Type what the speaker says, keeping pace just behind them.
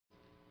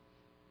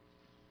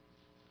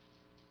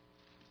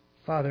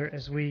Father,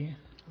 as we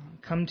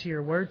come to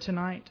your word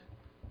tonight,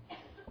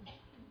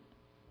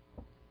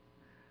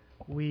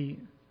 we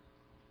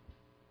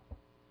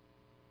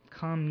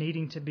come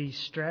needing to be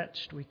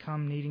stretched. We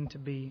come needing to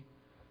be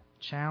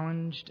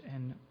challenged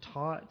and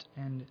taught,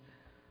 and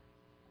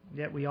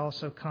yet we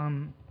also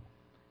come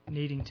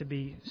needing to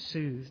be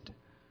soothed.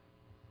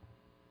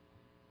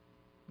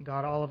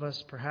 God, all of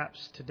us,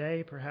 perhaps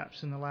today,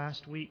 perhaps in the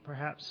last week,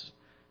 perhaps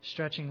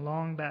stretching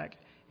long back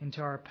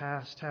into our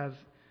past, have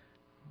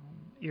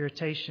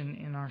irritation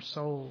in our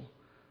soul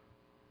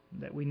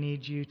that we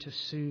need you to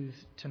soothe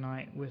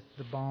tonight with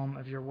the balm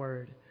of your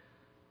word.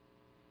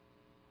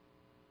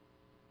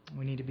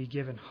 We need to be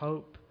given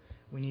hope.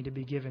 We need to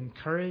be given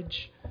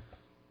courage.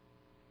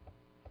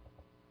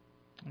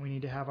 We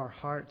need to have our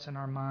hearts and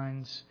our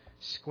minds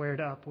squared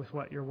up with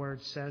what your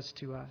word says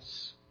to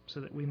us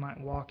so that we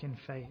might walk in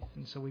faith.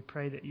 And so we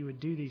pray that you would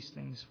do these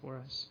things for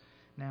us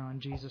now in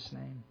Jesus'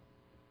 name.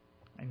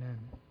 Amen.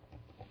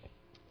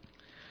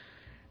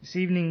 This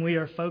evening we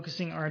are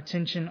focusing our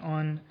attention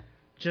on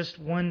just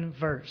one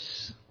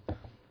verse,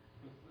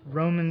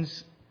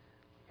 Romans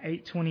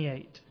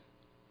 8:28.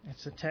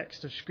 It's a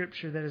text of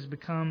Scripture that has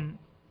become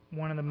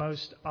one of the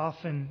most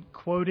often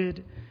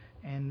quoted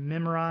and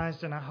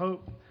memorized, and I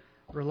hope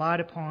relied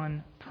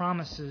upon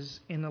promises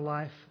in the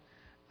life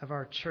of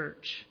our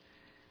church.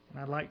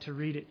 And I'd like to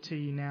read it to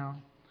you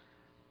now.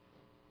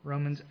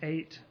 Romans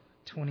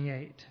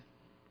 8:28.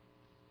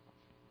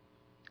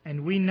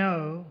 And we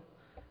know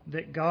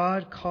that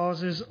God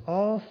causes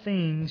all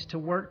things to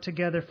work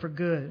together for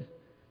good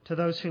to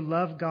those who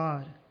love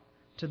God,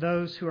 to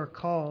those who are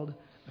called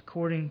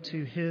according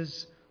to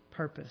His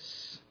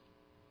purpose.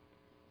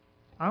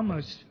 I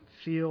almost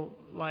feel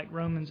like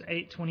Romans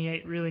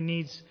 8:28 really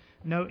needs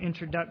no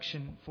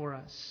introduction for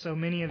us. So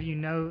many of you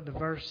know the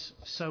verse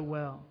so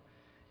well,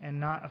 and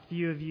not a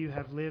few of you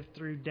have lived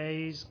through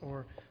days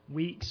or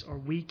weeks or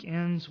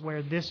weekends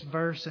where this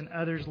verse and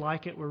others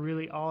like it were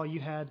really all you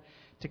had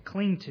to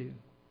cling to.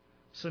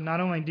 So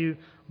not only do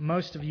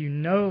most of you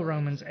know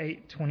Romans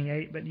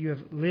 8:28, but you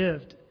have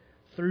lived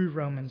through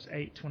Romans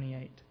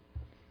 8:28.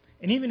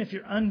 And even if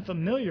you're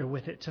unfamiliar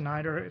with it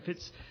tonight, or if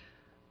it's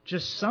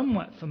just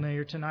somewhat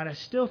familiar tonight, I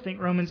still think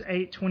Romans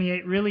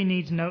 8:28 really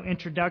needs no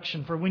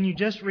introduction. For when you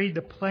just read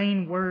the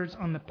plain words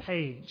on the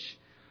page,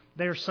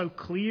 they are so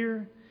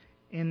clear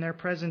in their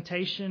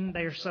presentation,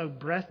 they are so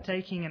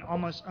breathtaking and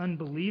almost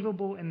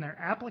unbelievable in their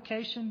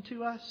application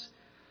to us,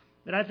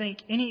 that I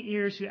think any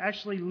ears who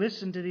actually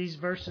listen to these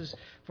verses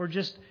for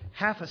just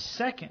half a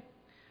second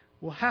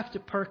will have to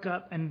perk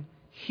up and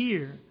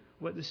hear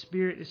what the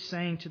Spirit is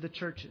saying to the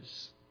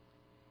churches.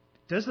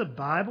 Does the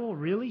Bible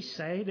really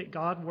say that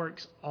God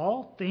works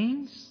all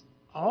things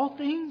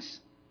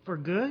for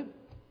good?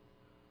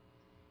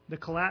 The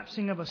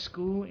collapsing of a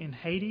school in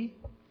Haiti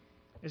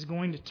is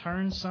going to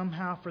turn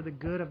somehow for the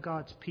good of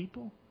God's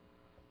people.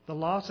 The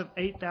loss of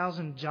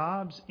 8,000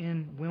 jobs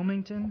in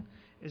Wilmington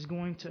is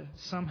going to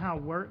somehow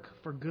work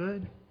for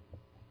good.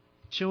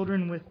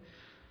 Children with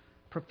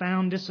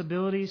profound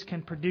disabilities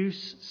can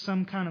produce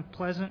some kind of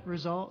pleasant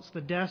results.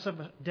 The death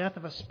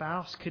of a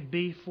spouse could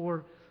be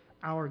for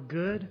our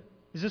good.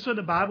 Is this what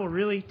the Bible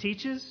really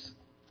teaches?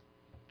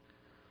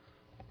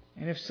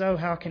 And if so,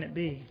 how can it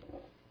be?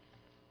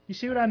 You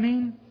see what I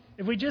mean?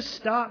 If we just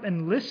stop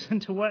and listen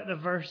to what the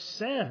verse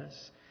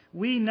says,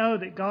 we know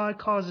that God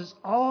causes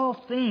all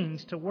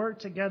things to work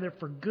together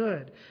for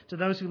good to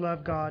those who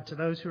love God, to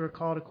those who are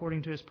called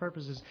according to His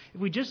purposes.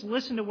 If we just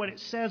listen to what it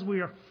says,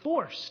 we are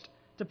forced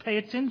to pay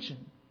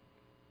attention.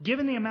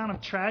 Given the amount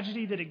of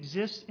tragedy that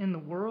exists in the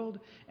world,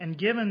 and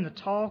given the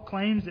tall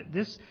claims that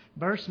this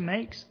verse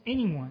makes,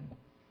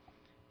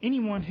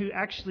 anyone who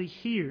actually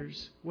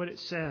hears what it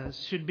says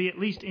should be at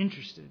least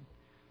interested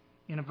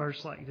in a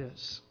verse like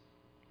this.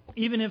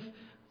 Even if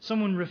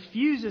someone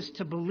refuses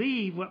to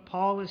believe what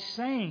Paul is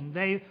saying,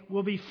 they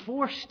will be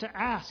forced to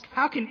ask,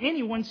 how can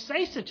anyone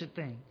say such a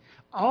thing?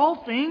 All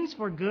things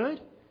for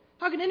good?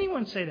 How can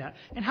anyone say that?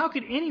 And how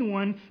could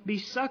anyone be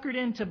suckered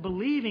into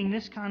believing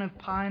this kind of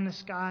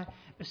pie-in-the-sky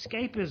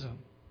escapism?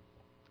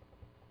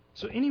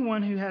 So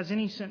anyone who has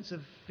any sense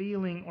of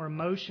feeling or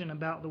emotion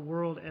about the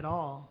world at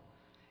all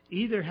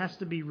either has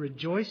to be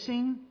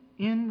rejoicing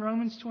in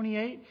Romans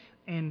 28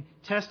 and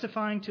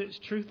testifying to its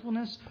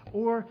truthfulness,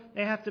 or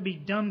they have to be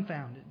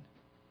dumbfounded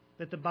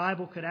that the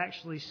Bible could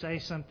actually say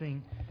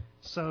something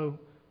so,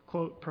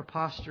 quote,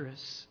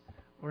 preposterous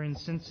or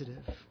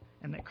insensitive,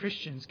 and that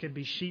Christians could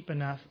be sheep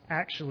enough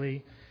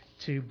actually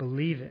to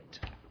believe it.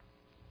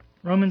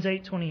 Romans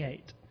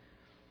 8:28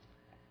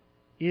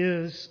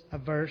 is a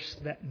verse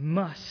that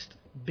must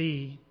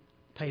be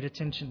paid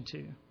attention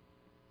to.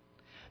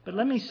 But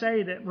let me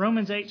say that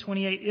Romans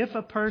 8:28, if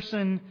a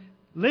person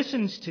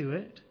listens to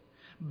it,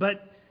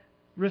 but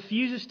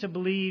refuses to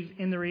believe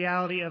in the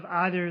reality of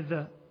either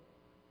the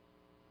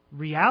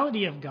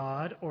reality of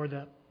God or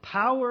the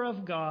power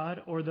of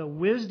God or the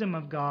wisdom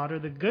of God or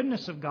the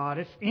goodness of God,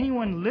 if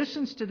anyone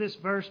listens to this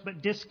verse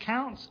but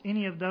discounts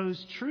any of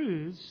those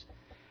truths,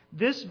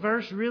 this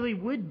verse really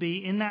would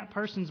be, in that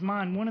person's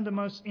mind, one of the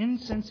most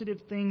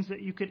insensitive things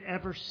that you could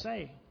ever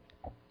say.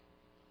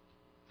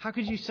 How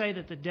could you say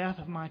that the death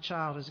of my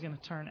child is going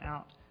to turn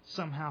out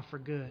somehow for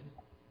good?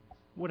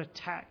 What a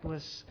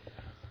tactless,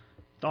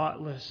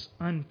 thoughtless,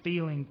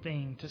 unfeeling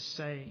thing to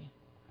say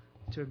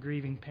to a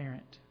grieving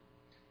parent.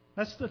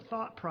 That's the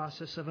thought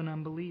process of an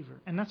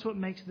unbeliever. And that's what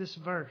makes this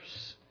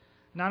verse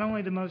not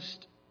only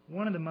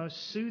one of the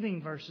most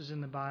soothing verses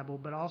in the Bible,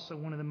 but also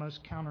one of the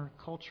most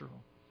countercultural.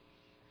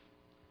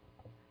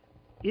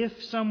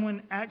 If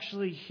someone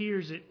actually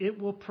hears it, it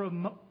will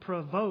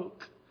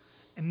provoke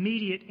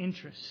immediate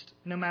interest,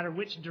 no matter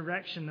which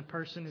direction the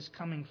person is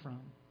coming from.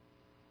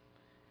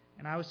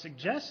 And I would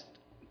suggest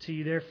to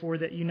you, therefore,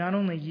 that you not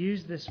only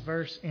use this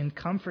verse in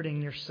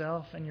comforting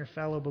yourself and your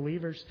fellow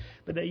believers,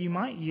 but that you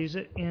might use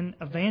it in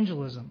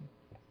evangelism.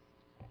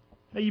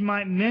 That you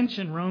might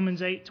mention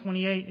Romans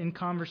 8:28 in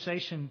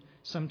conversation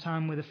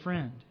sometime with a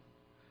friend.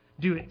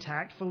 Do it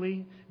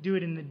tactfully. Do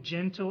it in the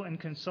gentle and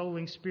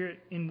consoling spirit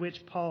in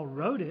which Paul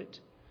wrote it.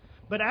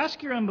 But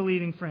ask your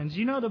unbelieving friends.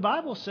 You know, the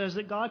Bible says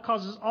that God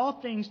causes all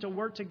things to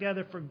work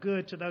together for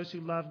good to those who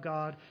love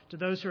God, to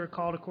those who are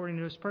called according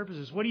to His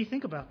purposes. What do you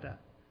think about that?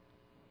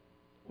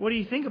 What do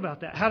you think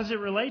about that? How does it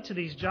relate to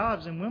these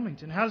jobs in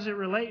Wilmington? How does it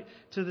relate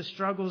to the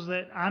struggles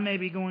that I may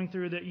be going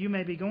through, that you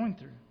may be going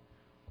through?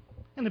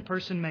 And the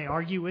person may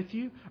argue with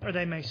you, or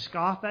they may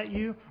scoff at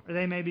you, or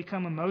they may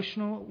become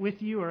emotional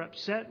with you or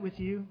upset with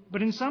you.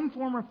 But in some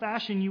form or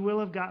fashion, you will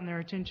have gotten their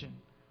attention.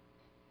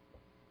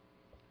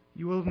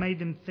 You will have made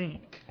them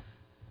think.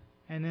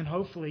 And then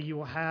hopefully you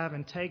will have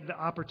and take the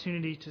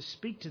opportunity to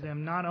speak to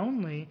them not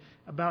only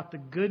about the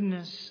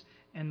goodness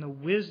and the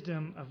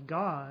wisdom of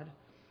God,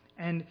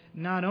 and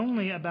not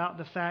only about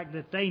the fact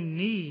that they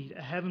need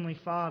a Heavenly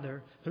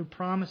Father who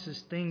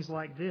promises things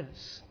like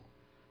this,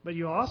 but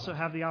you also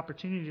have the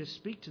opportunity to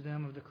speak to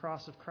them of the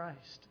cross of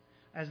Christ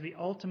as the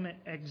ultimate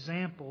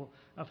example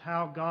of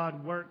how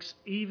God works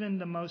even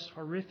the most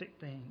horrific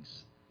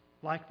things,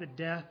 like the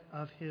death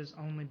of His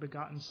only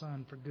begotten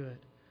Son, for good,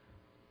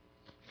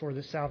 for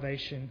the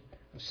salvation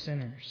of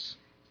sinners.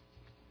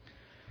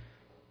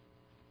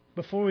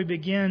 Before we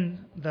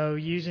begin, though,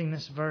 using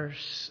this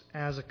verse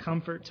as a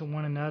comfort to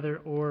one another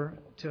or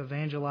to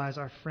evangelize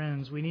our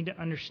friends, we need to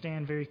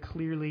understand very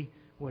clearly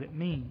what it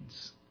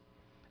means.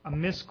 A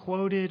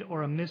misquoted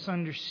or a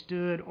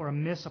misunderstood or a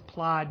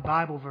misapplied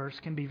Bible verse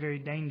can be very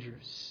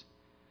dangerous,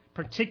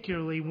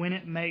 particularly when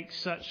it makes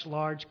such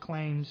large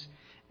claims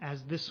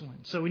as this one.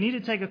 So we need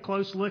to take a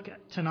close look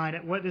tonight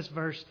at what this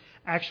verse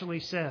actually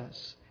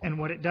says and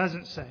what it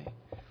doesn't say.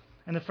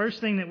 And the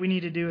first thing that we need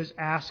to do is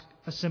ask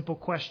a simple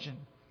question.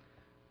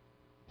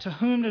 To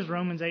whom does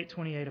Romans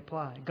 8:28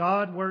 apply?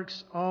 God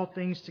works all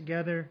things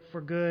together for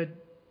good.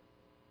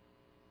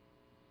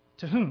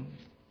 To whom?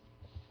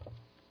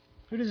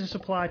 Who does this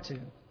apply to?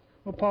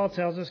 Well, Paul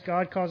tells us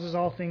God causes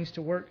all things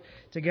to work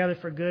together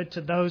for good to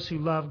those who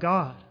love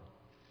God,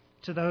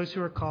 to those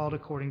who are called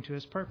according to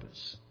His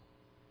purpose.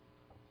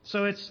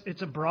 So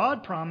it's a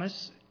broad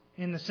promise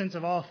in the sense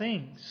of all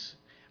things,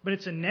 but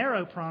it's a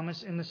narrow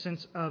promise in the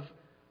sense of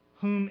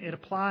whom it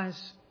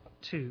applies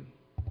to.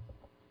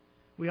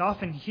 We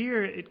often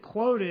hear it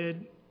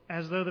quoted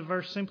as though the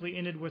verse simply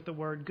ended with the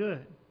word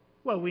good.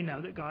 Well, we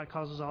know that God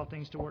causes all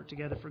things to work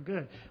together for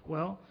good.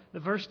 Well,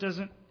 the verse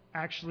doesn't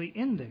actually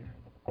end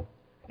there.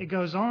 It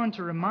goes on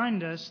to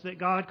remind us that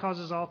God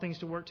causes all things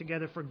to work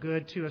together for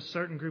good to a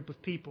certain group of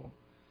people,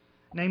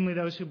 namely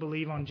those who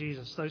believe on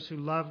Jesus, those who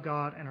love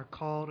God and are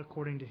called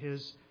according to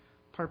His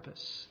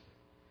purpose.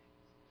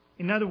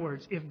 In other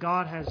words, if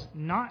God has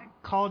not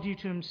called you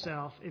to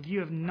Himself, if you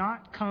have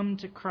not come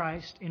to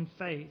Christ in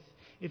faith,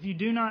 if you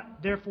do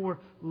not therefore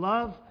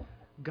love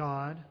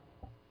God,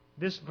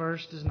 this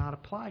verse does not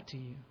apply to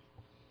you.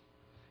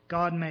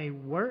 God may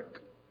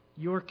work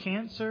your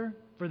cancer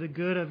for the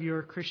good of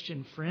your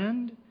Christian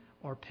friend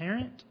or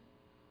parent,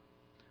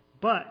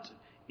 but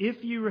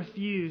if you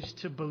refuse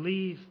to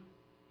believe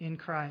in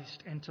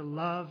Christ and to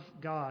love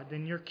God,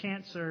 then your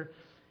cancer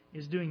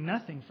is doing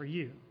nothing for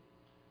you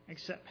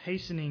except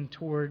hastening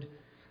toward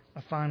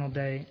a final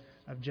day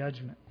of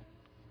judgment.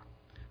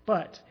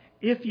 But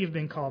if you've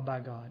been called by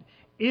God,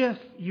 if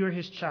you're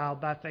His child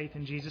by faith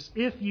in Jesus,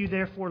 if you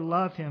therefore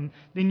love Him,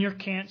 then your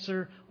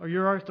cancer or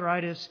your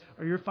arthritis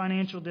or your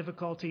financial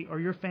difficulty or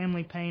your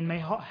family pain may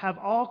have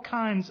all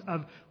kinds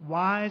of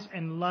wise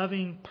and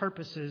loving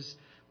purposes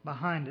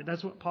behind it.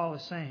 That's what Paul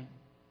is saying.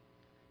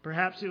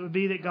 Perhaps it would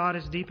be that God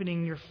is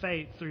deepening your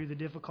faith through the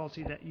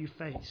difficulty that you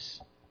face.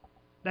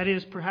 That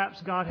is,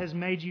 perhaps God has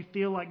made you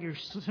feel like you're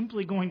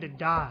simply going to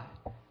die,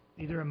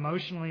 either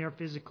emotionally or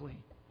physically,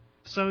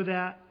 so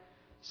that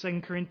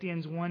 2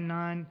 Corinthians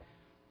 1:9,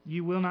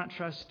 you will not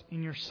trust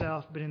in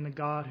yourself, but in the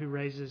God who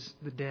raises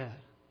the dead.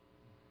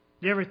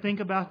 Do you ever think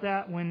about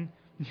that when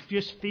you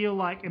just feel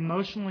like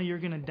emotionally you're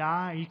going to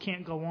die, or you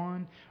can't go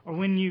on, or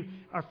when you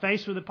are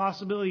faced with the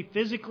possibility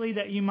physically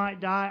that you might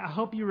die? I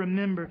hope you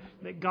remember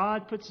that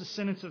God puts a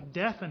sentence of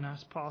death in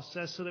us, Paul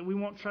says, so that we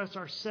won't trust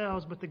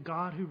ourselves, but the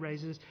God who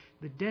raises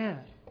the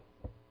dead.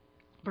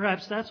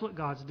 Perhaps that's what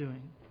God's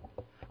doing.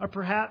 Or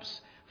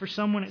perhaps for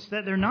someone it's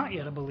that they're not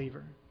yet a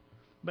believer,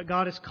 but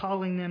God is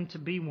calling them to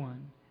be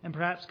one. And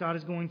perhaps God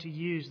is going to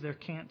use their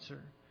cancer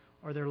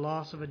or their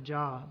loss of a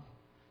job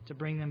to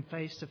bring them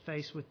face to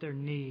face with their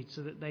needs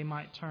so that they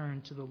might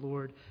turn to the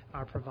Lord,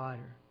 our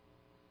provider.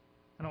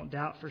 I don't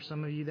doubt for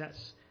some of you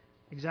that's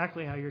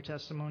exactly how your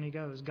testimony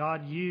goes.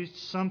 God used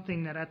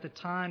something that at the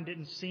time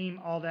didn't seem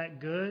all that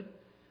good.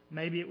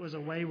 Maybe it was a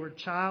wayward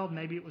child.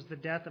 Maybe it was the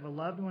death of a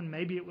loved one.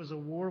 Maybe it was a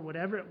war.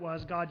 Whatever it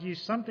was, God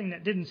used something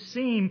that didn't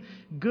seem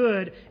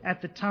good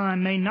at the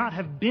time, may not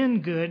have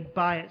been good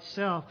by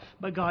itself,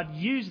 but God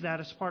used that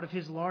as part of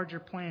His larger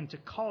plan to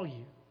call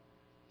you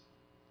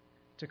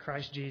to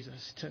Christ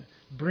Jesus, to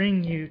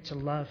bring you to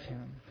love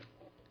Him.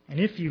 And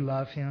if you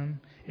love Him,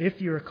 if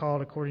you are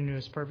called according to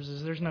His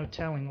purposes, there's no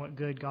telling what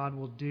good God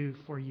will do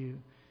for you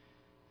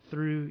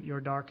through your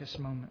darkest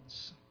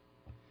moments.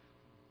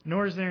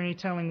 Nor is there any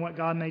telling what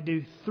God may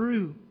do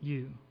through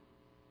you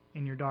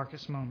in your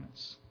darkest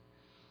moments.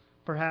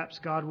 Perhaps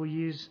God will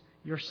use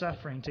your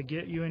suffering to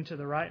get you into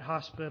the right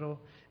hospital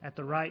at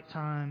the right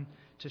time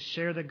to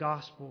share the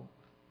gospel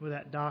with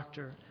that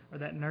doctor or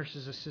that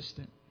nurse's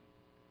assistant.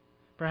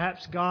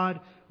 Perhaps God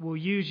will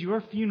use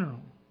your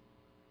funeral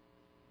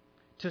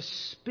to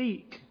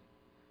speak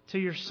to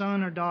your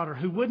son or daughter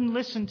who wouldn't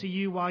listen to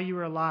you while you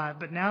were alive,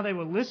 but now they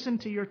will listen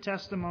to your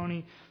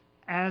testimony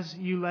as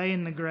you lay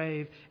in the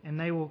grave, and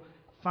they will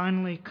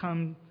finally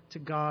come to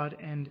God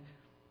and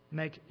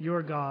make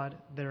your God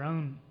their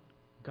own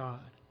God.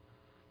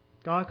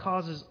 God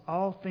causes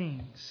all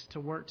things to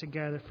work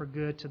together for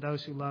good to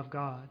those who love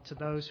God, to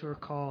those who are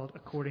called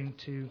according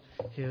to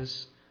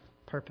His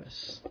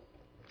purpose.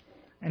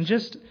 And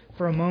just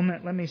for a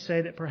moment, let me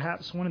say that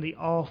perhaps one of the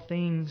all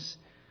things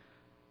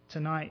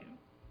tonight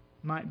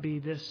might be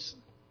this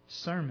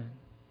sermon.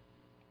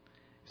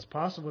 It's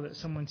possible that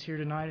someone's here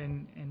tonight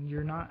and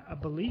you're not a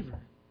believer.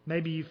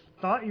 Maybe you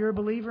thought you're a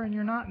believer and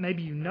you're not.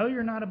 Maybe you know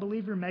you're not a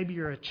believer. Maybe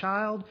you're a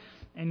child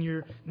and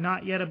you're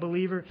not yet a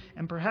believer.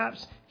 And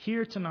perhaps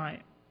here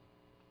tonight,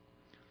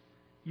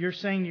 you're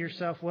saying to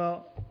yourself,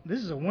 well, this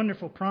is a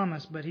wonderful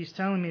promise, but He's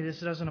telling me this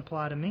doesn't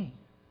apply to me.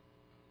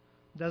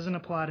 It doesn't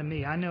apply to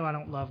me. I know I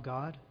don't love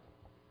God.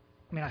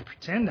 I mean, I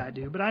pretend I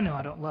do, but I know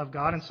I don't love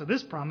God, and so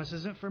this promise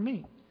isn't for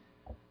me.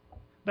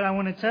 But I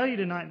want to tell you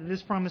tonight that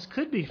this promise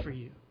could be for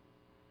you.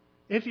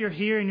 If you're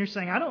here and you're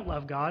saying, I don't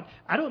love God,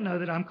 I don't know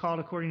that I'm called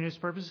according to His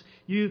purpose,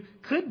 you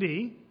could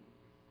be.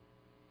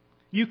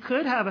 You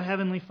could have a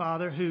Heavenly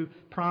Father who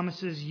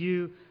promises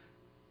you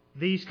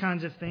these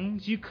kinds of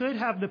things. You could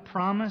have the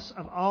promise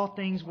of all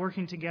things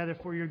working together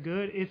for your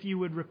good if you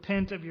would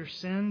repent of your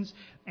sins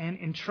and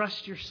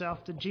entrust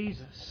yourself to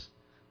Jesus,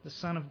 the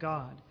Son of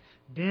God.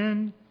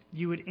 Then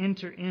you would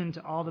enter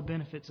into all the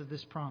benefits of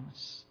this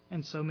promise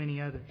and so many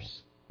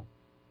others.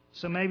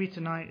 So maybe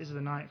tonight is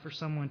the night for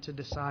someone to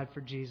decide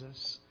for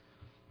Jesus.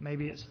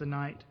 Maybe it's the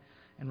night,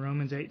 and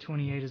Romans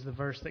 8:28 is the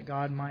verse that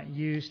God might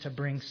use to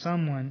bring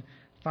someone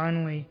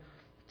finally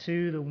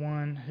to the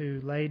one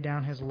who laid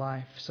down His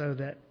life so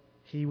that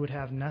He would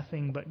have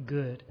nothing but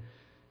good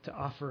to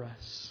offer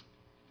us.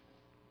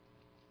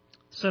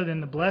 So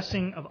then the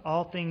blessing of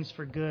all things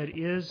for good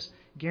is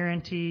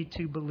guaranteed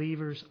to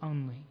believers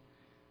only.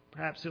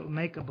 Perhaps it will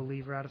make a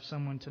believer out of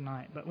someone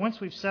tonight. But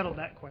once we've settled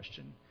that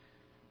question,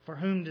 for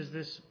whom does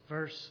this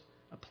verse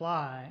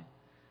apply?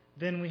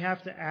 Then we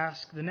have to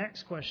ask the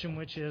next question,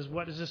 which is,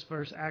 what does this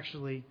verse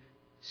actually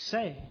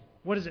say?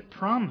 What does it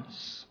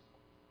promise?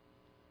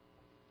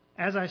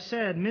 As I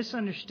said,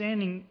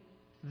 misunderstanding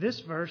this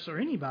verse or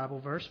any Bible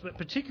verse, but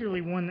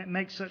particularly one that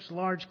makes such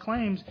large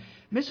claims,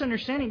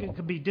 misunderstanding it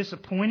could be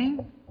disappointing,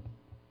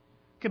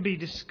 it could be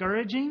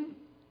discouraging,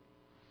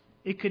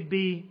 it could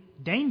be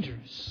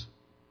dangerous,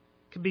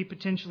 it could be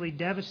potentially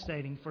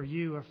devastating for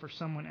you or for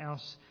someone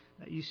else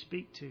that you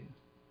speak to.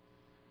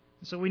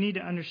 So we need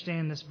to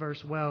understand this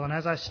verse well. And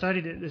as I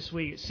studied it this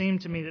week, it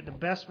seemed to me that the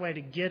best way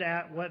to get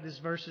at what this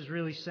verse is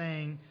really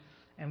saying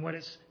and what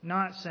it's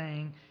not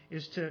saying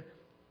is to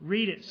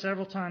read it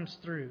several times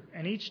through.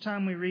 And each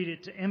time we read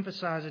it, to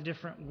emphasize a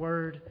different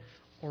word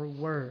or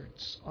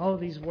words. All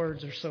of these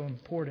words are so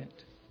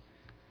important.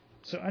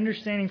 So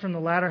understanding from the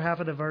latter half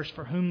of the verse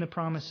for whom the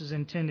promise is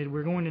intended,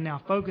 we're going to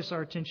now focus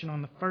our attention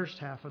on the first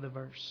half of the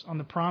verse, on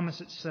the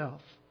promise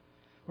itself.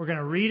 We're going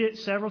to read it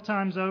several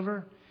times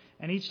over,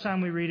 and each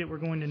time we read it, we're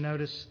going to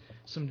notice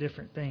some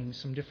different things,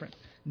 some different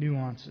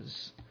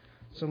nuances.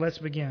 So let's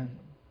begin.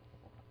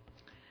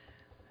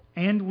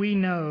 And we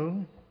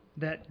know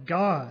that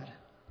God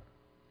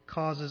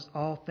causes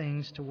all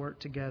things to work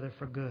together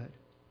for good.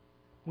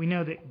 We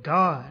know that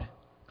God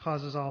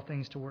causes all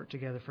things to work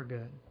together for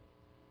good.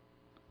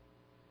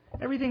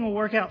 Everything will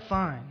work out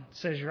fine,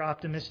 says your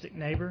optimistic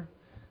neighbor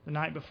the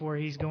night before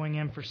he's going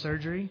in for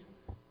surgery.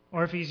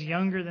 Or if he's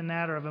younger than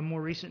that or of a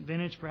more recent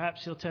vintage,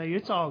 perhaps he'll tell you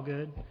it's all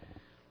good.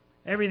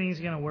 Everything's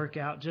going to work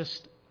out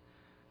just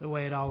the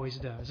way it always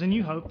does. And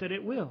you hope that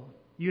it will.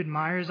 You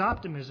admire his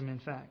optimism, in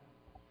fact.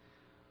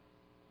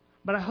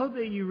 But I hope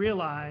that you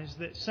realize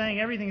that saying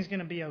everything's going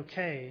to be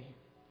okay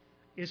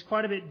is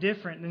quite a bit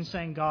different than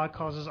saying God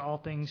causes all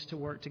things to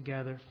work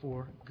together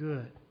for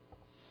good.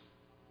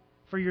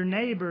 For your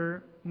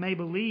neighbor may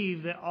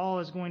believe that all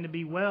is going to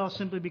be well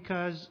simply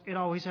because it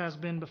always has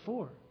been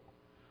before,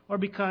 or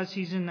because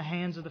he's in the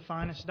hands of the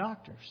finest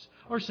doctors,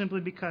 or simply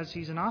because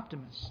he's an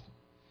optimist.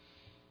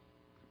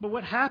 But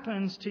what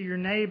happens to your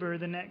neighbor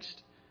the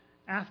next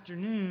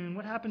afternoon?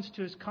 What happens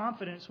to his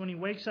confidence when he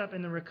wakes up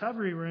in the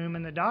recovery room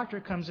and the doctor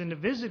comes in to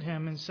visit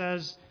him and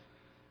says,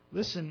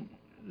 listen,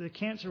 the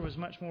cancer was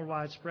much more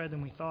widespread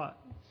than we thought.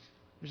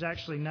 There's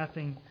actually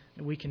nothing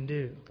that we can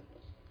do.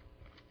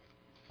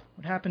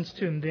 What happens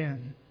to him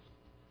then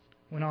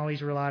when all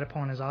he's relied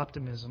upon is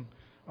optimism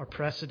or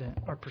precedent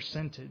or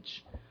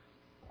percentage?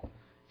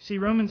 See,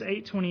 Romans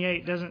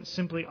 8:28 doesn't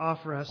simply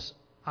offer us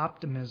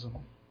optimism.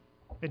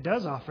 It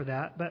does offer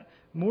that, but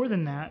more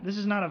than that, this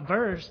is not a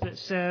verse that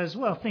says,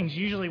 well, things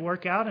usually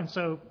work out, and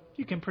so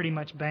you can pretty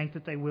much bank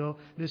that they will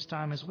this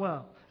time as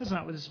well. That's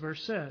not what this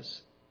verse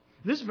says.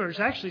 This verse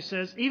actually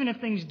says, even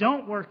if things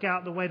don't work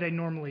out the way they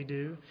normally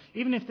do,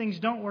 even if things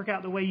don't work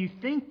out the way you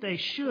think they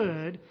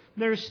should,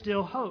 there's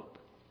still hope.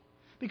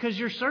 Because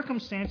your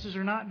circumstances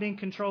are not being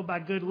controlled by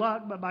good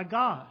luck, but by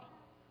God.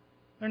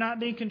 They're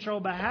not being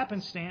controlled by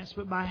happenstance,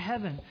 but by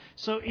heaven.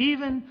 So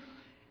even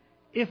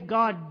if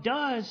God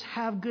does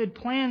have good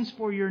plans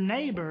for your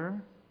neighbor,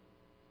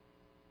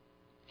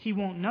 he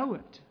won't know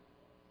it.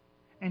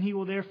 And he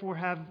will therefore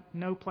have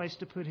no place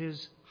to put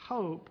his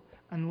hope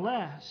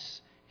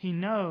unless he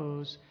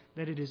knows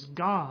that it is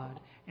God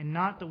and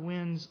not the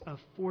winds of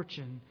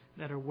fortune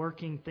that are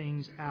working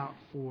things out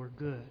for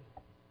good.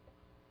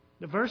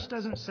 The verse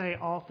doesn't say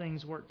all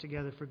things work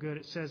together for good.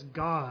 It says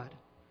God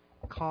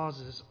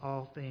causes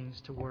all things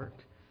to work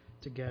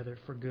together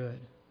for good.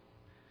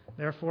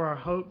 Therefore, our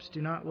hopes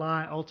do not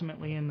lie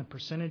ultimately in the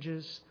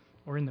percentages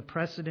or in the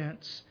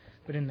precedents,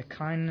 but in the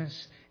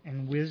kindness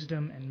and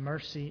wisdom and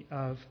mercy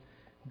of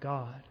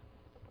God.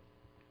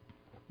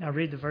 Now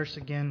read the verse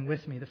again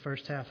with me, the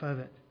first half of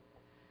it.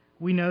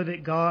 We know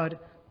that God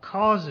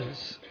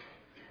causes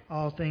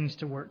all things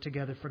to work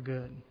together for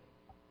good.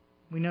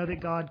 We know that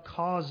God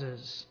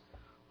causes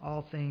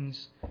all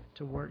things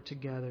to work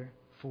together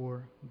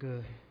for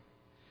good.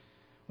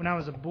 When I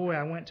was a boy,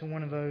 I went to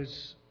one of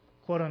those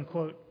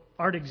quote-unquote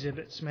art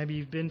exhibits. Maybe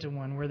you've been to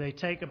one where they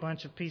take a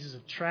bunch of pieces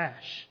of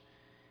trash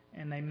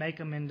and they make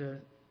them into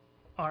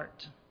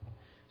art.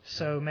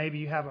 So maybe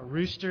you have a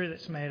rooster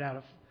that's made out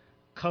of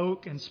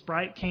Coke and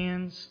Sprite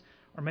cans,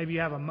 or maybe you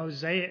have a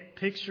mosaic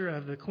picture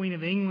of the Queen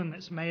of England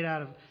that's made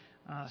out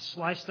of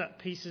sliced up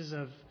pieces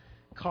of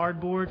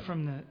cardboard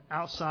from the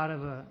outside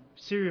of a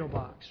cereal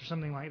box or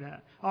something like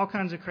that. All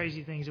kinds of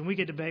crazy things. And we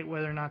could debate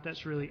whether or not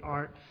that's really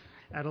art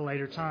at a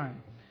later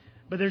time.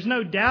 But there's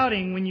no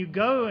doubting when you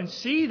go and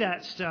see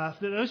that stuff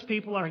that those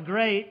people are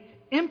great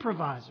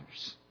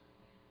improvisers.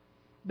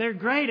 They're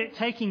great at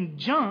taking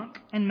junk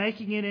and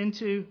making it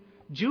into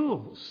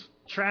jewels,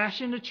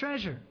 trash into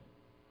treasure.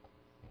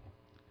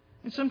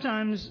 And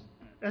sometimes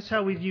that's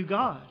how we view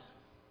God.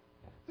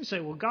 We say,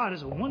 well, God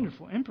is a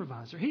wonderful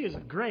improviser. He is a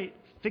great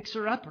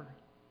fixer-upper.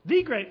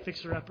 The great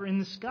fixer-upper in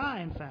the sky,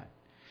 in fact.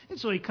 And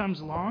so he comes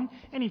along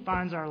and he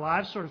finds our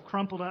lives sort of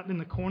crumpled up in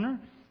the corner.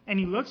 And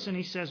he looks and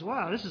he says,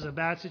 wow, this is a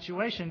bad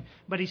situation.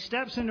 But he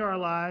steps into our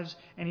lives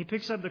and he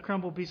picks up the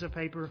crumpled piece of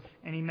paper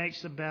and he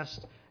makes the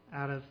best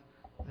out of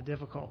a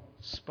difficult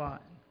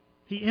spot.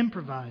 He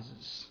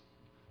improvises.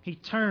 He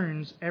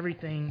turns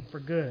everything for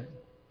good.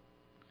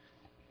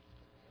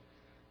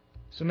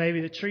 So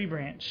maybe the tree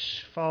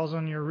branch falls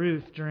on your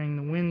roof during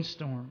the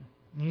windstorm.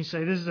 And you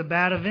say, this is a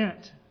bad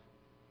event.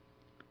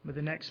 But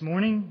the next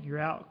morning, you're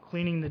out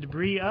cleaning the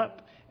debris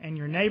up, and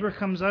your neighbor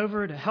comes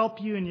over to help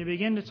you, and you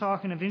begin to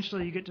talk, and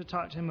eventually you get to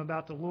talk to him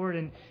about the Lord,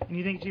 and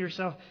you think to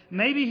yourself,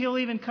 maybe he'll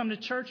even come to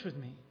church with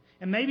me,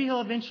 and maybe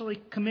he'll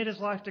eventually commit his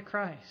life to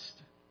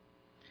Christ.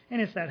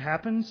 And if that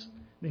happens,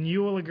 then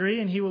you will agree,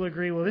 and he will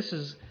agree, well, this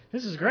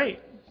is great.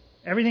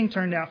 Everything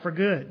turned out for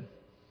good.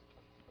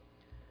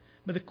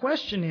 But the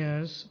question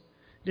is,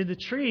 did the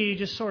tree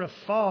just sort of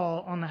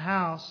fall on the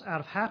house out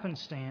of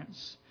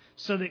happenstance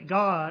so that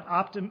God,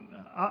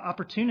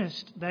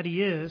 opportunist that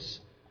he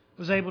is,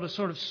 was able to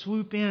sort of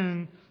swoop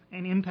in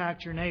and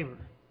impact your neighbor?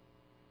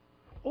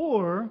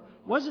 Or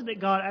was it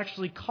that God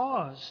actually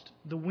caused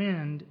the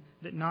wind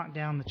that knocked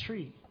down the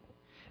tree?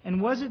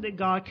 And was it that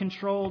God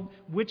controlled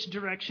which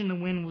direction the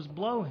wind was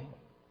blowing?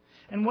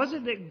 And was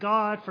it that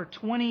God, for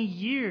 20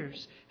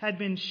 years, had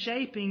been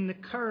shaping the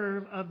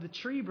curve of the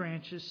tree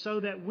branches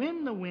so that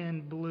when the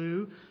wind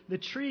blew, the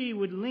tree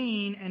would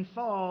lean and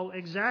fall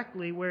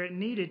exactly where it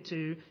needed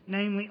to,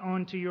 namely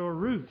onto your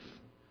roof?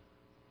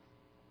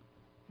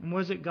 And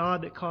was it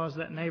God that caused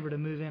that neighbor to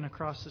move in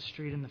across the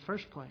street in the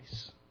first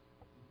place?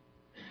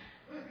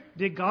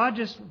 Did God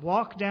just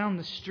walk down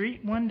the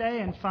street one day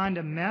and find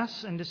a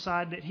mess and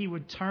decide that he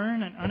would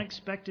turn an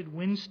unexpected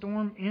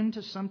windstorm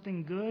into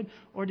something good?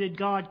 Or did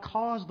God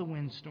cause the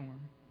windstorm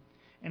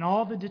and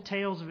all the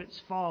details of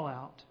its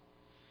fallout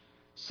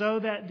so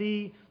that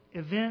the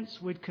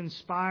events would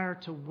conspire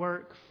to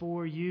work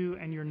for you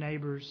and your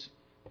neighbor's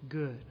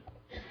good?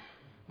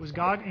 Was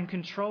God in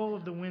control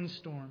of the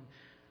windstorm,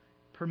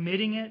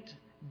 permitting it,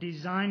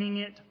 designing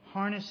it,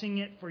 harnessing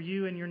it for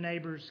you and your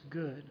neighbor's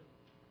good?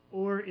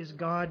 Or is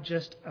God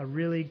just a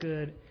really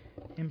good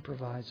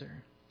improviser?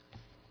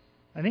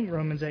 I think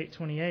Romans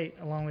 8:28,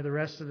 along with the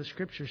rest of the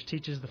Scriptures,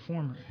 teaches the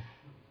former.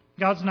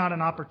 God's not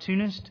an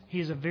opportunist.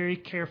 He is a very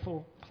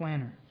careful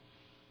planner.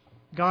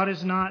 God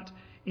is not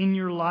in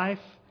your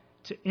life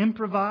to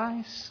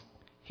improvise.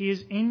 He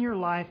is in your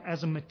life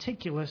as a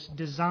meticulous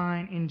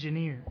design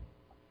engineer.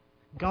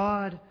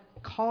 God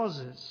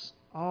causes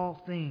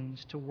all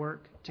things to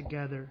work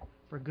together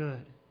for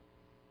good.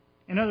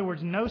 In other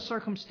words, no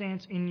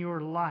circumstance in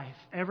your life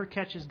ever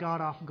catches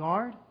God off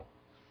guard,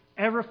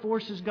 ever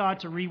forces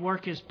God to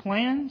rework His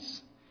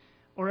plans,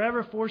 or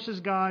ever forces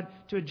God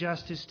to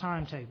adjust His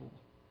timetable.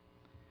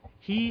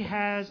 He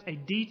has a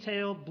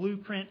detailed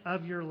blueprint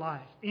of your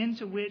life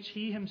into which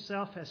He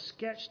Himself has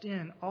sketched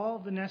in all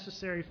the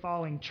necessary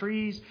falling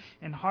trees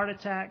and heart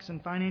attacks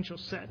and financial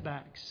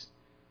setbacks.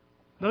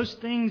 Those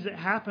things that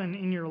happen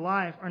in your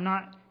life are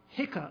not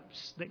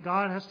hiccups that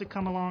God has to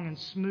come along and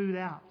smooth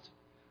out.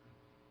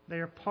 They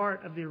are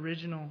part of the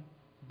original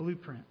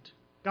blueprint.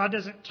 God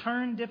doesn't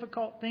turn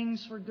difficult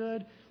things for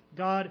good.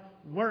 God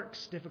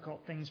works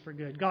difficult things for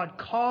good. God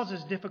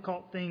causes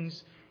difficult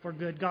things for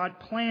good. God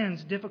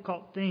plans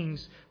difficult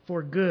things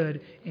for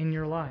good in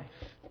your life.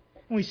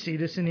 And we see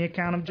this in the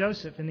account of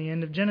Joseph in the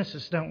end of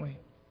Genesis, don't we?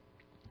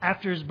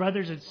 After his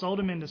brothers had sold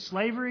him into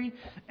slavery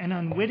and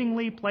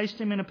unwittingly placed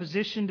him in a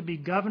position to be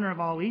governor of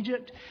all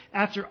Egypt,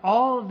 after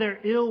all of their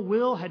ill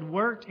will had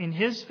worked in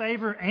his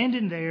favor and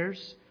in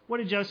theirs, what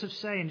did Joseph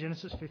say in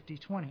Genesis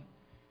 50:20?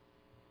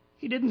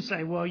 He didn't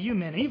say, well, you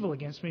meant evil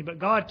against me, but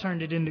God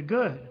turned it into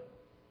good.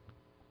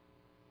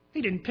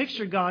 He didn't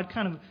picture God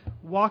kind of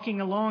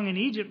walking along in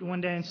Egypt one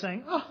day and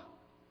saying, oh,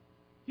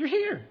 you're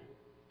here.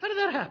 How did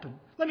that happen?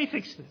 Let me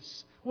fix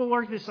this. We'll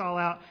work this all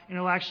out and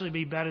it'll actually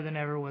be better than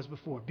ever was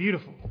before.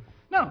 Beautiful.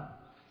 No,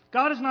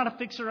 God is not a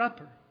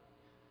fixer-upper.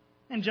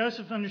 And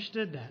Joseph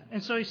understood that.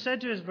 And so he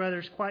said to his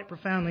brothers quite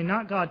profoundly,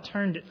 not God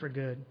turned it for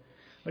good,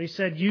 but he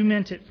said, you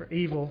meant it for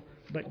evil,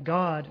 but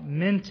God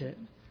meant it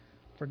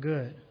for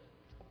good.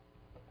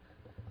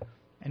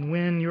 And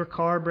when your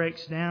car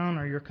breaks down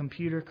or your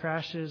computer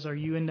crashes or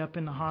you end up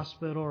in the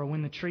hospital or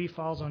when the tree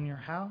falls on your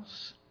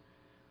house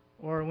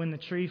or when the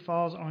tree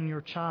falls on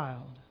your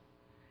child,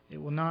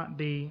 it will not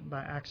be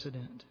by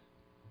accident.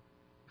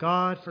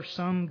 God, for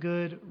some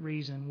good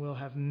reason, will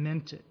have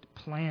meant it,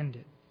 planned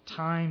it,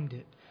 timed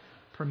it,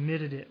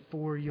 permitted it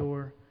for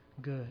your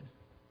good.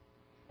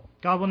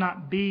 God will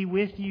not be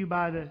with you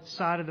by the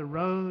side of the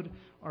road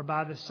or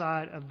by the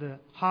side of the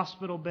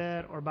hospital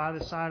bed or by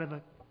the side of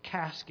a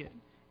casket,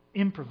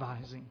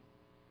 improvising.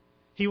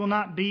 He will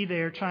not be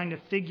there trying to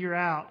figure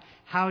out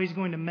how He's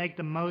going to make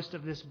the most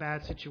of this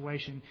bad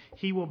situation.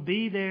 He will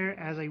be there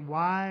as a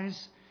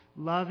wise,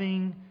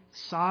 loving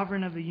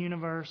sovereign of the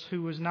universe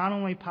who was not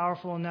only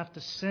powerful enough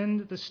to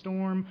send the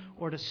storm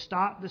or to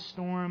stop the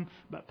storm,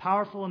 but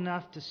powerful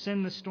enough to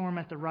send the storm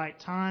at the right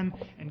time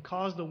and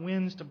cause the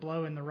winds to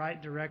blow in the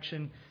right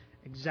direction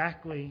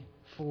exactly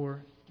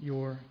for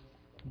your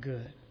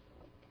good.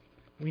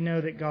 We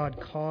know that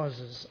God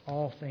causes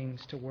all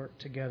things to work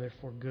together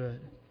for good.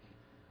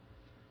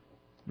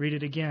 Read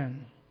it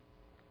again.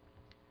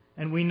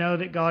 And we know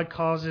that God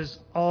causes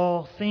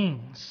all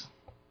things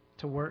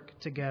to work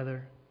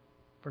together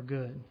for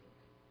good.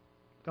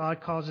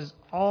 God causes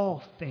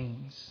all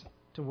things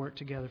to work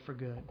together for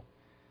good.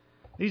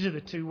 These are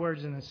the two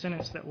words in the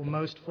sentence that will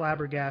most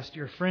flabbergast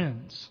your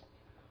friends.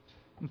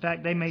 In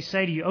fact, they may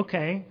say to you,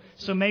 okay,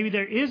 so maybe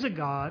there is a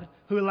God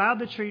who allowed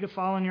the tree to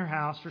fall on your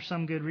house for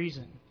some good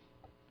reason.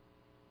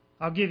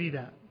 I'll give you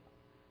that.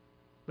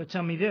 But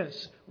tell me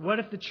this, what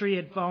if the tree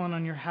had fallen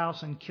on your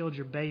house and killed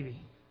your baby?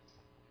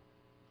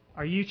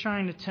 Are you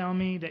trying to tell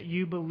me that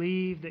you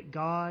believe that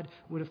God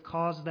would have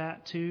caused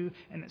that too,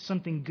 and that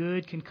something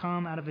good can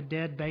come out of a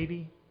dead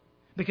baby?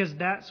 Because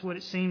that's what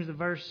it seems the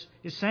verse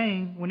is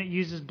saying when it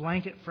uses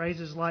blanket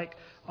phrases like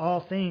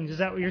all things. Is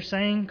that what you're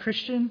saying,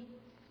 Christian?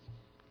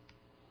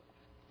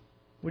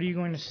 What are you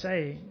going to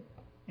say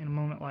in a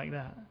moment like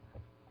that?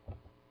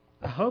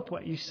 I hope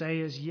what you say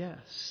is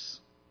yes.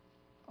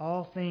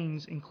 All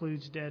things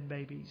includes dead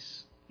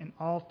babies, and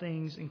all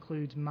things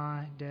includes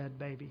my dead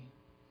baby.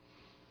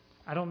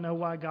 I don't know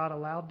why God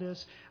allowed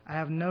this. I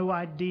have no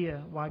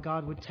idea why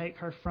God would take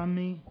her from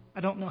me. I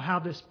don't know how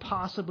this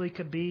possibly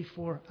could be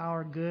for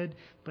our good,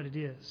 but it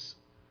is.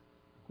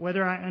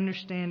 Whether I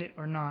understand it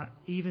or not,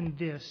 even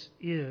this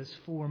is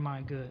for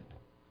my good.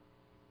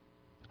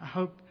 I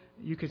hope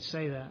you could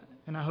say that,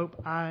 and I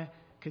hope I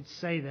could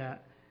say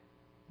that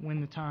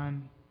when the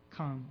time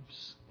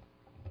comes.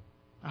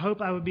 I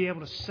hope I would be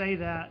able to say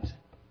that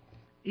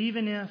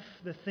even if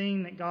the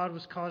thing that God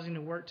was causing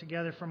to work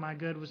together for my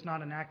good was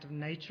not an act of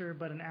nature,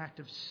 but an act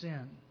of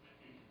sin.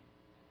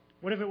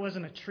 What if it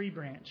wasn't a tree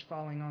branch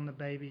falling on the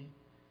baby,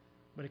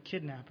 but a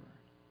kidnapper?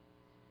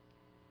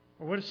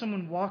 Or what if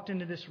someone walked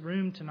into this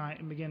room tonight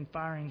and began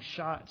firing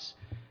shots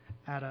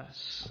at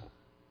us?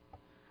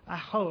 I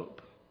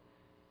hope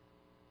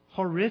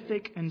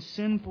horrific and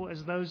sinful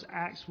as those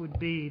acts would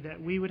be, that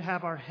we would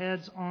have our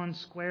heads on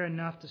square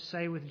enough to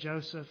say with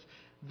Joseph,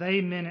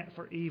 they meant it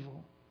for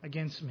evil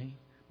against me,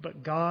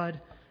 but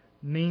God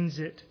means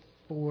it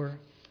for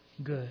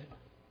good.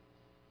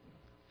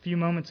 A few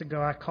moments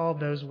ago, I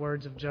called those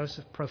words of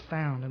Joseph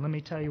profound, and let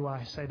me tell you why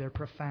I say they're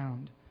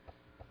profound.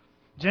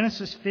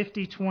 Genesis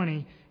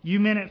 50:20, you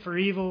meant it for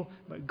evil,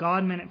 but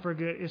God meant it for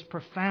good, is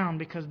profound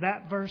because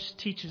that verse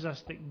teaches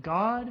us that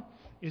God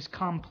is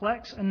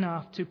complex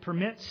enough to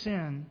permit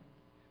sin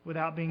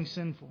without being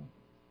sinful.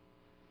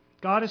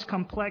 God is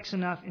complex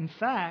enough, in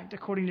fact,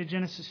 according to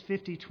Genesis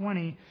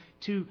 50:20,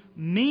 to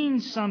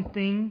mean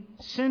something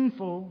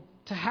sinful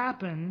to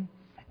happen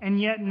and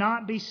yet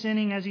not be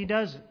sinning as He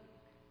does it.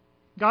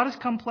 God is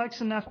complex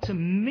enough to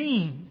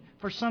mean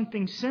for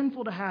something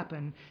sinful to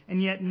happen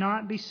and yet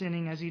not be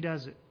sinning as He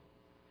does it.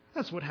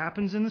 That's what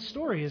happens in the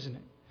story, isn't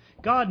it?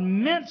 God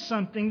meant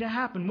something to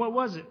happen. What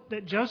was it?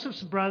 That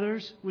Joseph's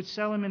brothers would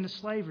sell him into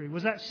slavery.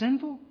 Was that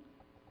sinful?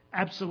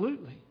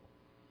 Absolutely.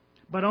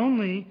 But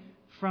only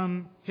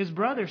from his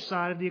brother's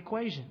side of the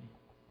equation.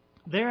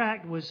 Their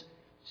act was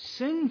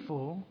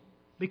sinful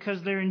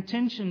because their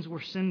intentions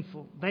were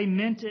sinful. They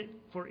meant it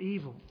for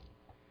evil.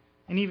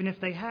 And even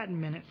if they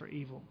hadn't meant it for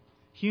evil,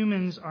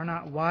 humans are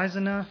not wise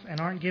enough and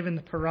aren't given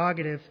the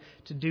prerogative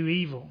to do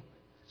evil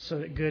so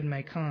that good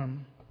may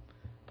come,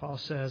 Paul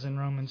says in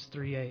Romans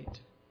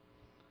 3:8.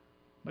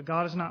 But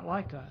God is not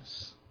like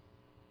us.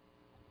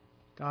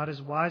 God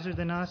is wiser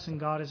than us,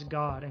 and God is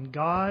God. And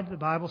God, the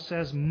Bible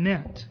says,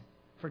 meant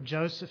for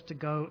Joseph to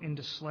go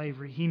into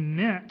slavery. He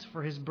meant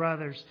for his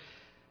brothers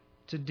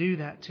to do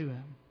that to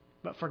him.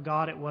 But for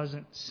God, it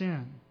wasn't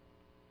sin.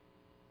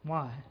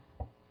 Why?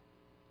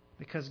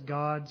 Because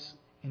God's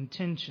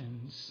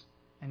intentions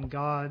and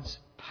God's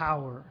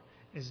power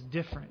is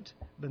different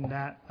than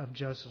that of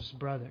Joseph's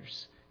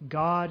brothers.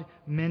 God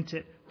meant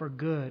it for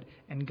good,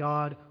 and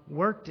God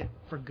worked it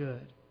for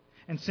good.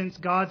 And since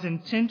God's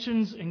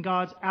intentions and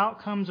God's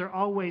outcomes are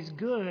always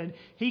good,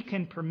 He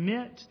can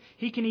permit,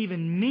 He can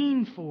even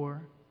mean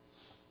for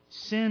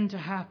sin to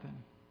happen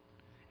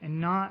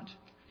and not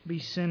be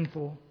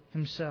sinful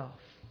Himself.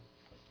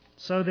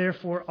 So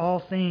therefore, all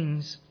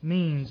things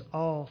means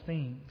all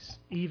things,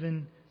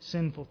 even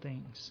sinful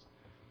things.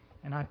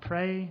 And I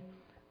pray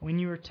when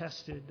you are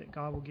tested that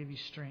God will give you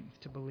strength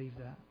to believe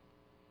that.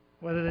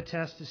 Whether the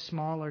test is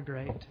small or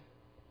great.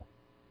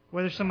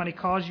 Whether somebody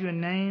calls you a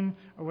name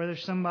or whether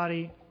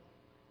somebody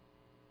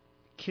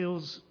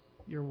kills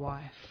your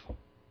wife.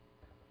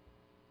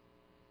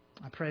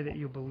 I pray that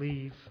you'll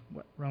believe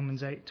what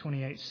Romans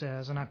 8:28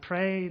 says. And I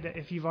pray that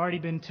if you've already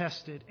been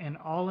tested, and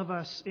all of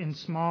us in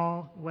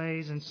small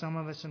ways and some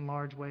of us in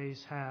large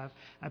ways have,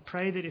 I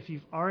pray that if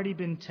you've already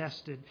been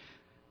tested,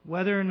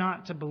 whether or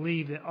not to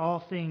believe that all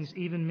things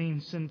even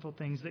mean sinful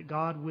things, that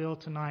God will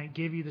tonight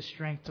give you the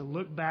strength to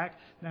look back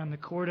down the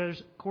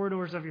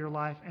corridors of your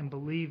life and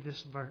believe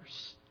this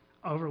verse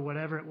over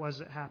whatever it was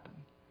that happened.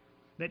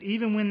 That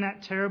even when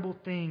that terrible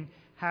thing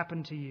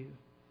happened to you,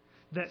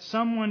 that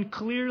someone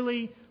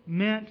clearly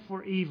meant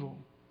for evil,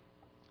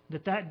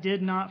 that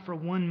did not for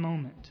one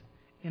moment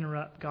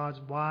interrupt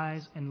God's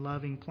wise and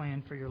loving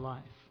plan for your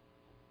life.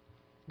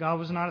 God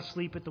was not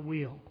asleep at the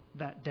wheel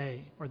that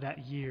day or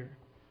that year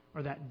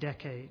or that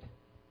decade.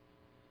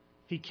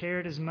 He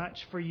cared as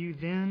much for you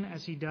then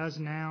as He does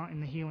now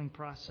in the healing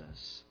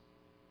process.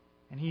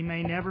 And He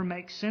may never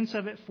make sense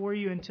of it for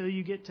you until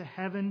you get to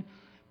heaven,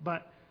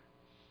 but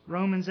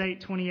Romans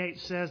 8:28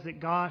 says that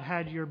God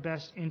had your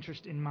best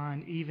interest in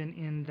mind even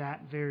in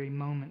that very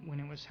moment when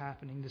it was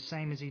happening, the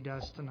same as He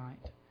does tonight,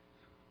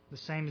 the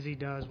same as He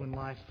does when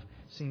life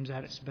seems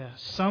at its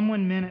best.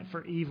 Someone meant it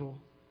for evil,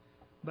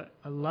 but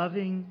a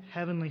loving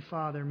Heavenly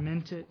Father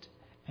meant it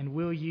and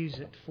will use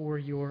it for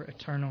your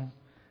eternal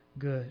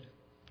good.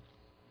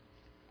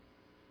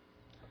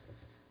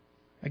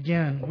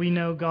 Again, we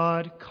know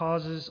God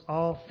causes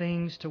all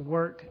things to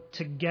work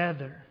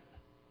together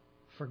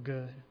for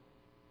good.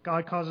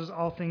 God causes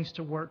all things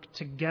to work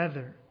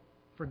together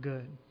for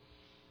good.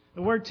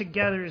 The word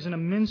together is an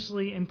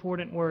immensely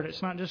important word.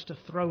 It's not just a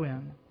throw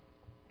in.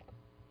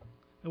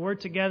 The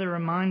word together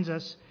reminds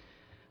us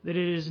that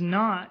it is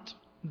not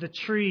the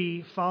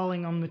tree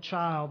falling on the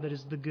child that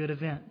is the good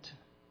event,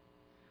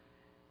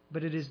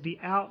 but it is the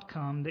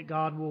outcome that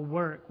God will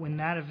work when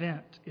that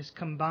event is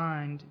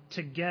combined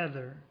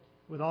together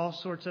with all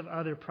sorts of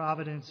other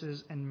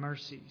providences and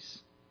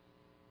mercies.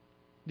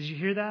 Did you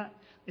hear that?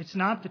 It's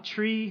not the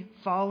tree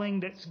falling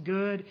that's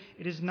good.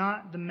 It is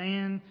not the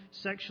man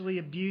sexually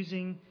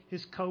abusing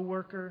his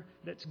coworker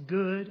that's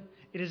good.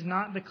 It is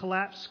not the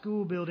collapsed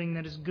school building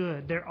that is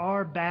good. There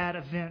are bad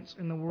events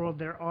in the world.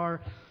 There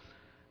are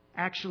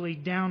actually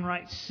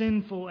downright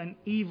sinful and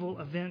evil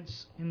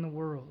events in the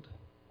world.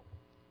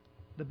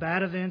 The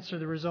bad events are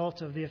the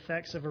result of the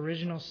effects of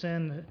original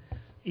sin. The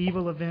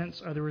evil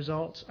events are the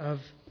results of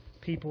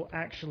people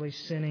actually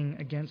sinning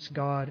against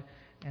God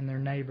and their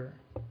neighbor.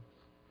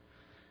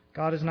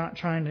 God is not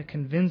trying to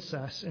convince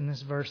us in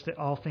this verse that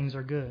all things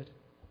are good.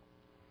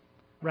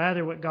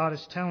 Rather, what God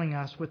is telling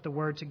us with the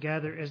word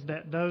together is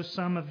that though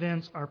some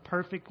events are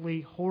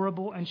perfectly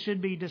horrible and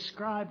should be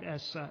described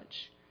as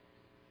such,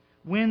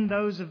 when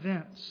those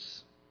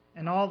events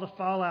and all the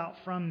fallout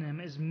from them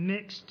is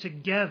mixed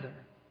together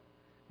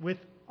with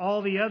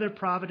all the other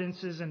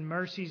providences and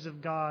mercies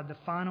of God, the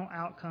final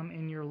outcome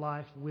in your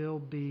life will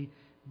be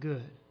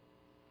good.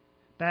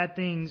 Bad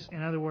things,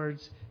 in other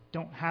words,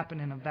 don't happen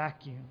in a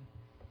vacuum.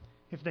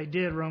 If they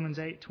did, Romans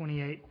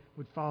 8:28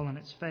 would fall on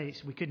its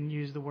face. We couldn't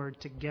use the word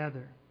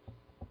together.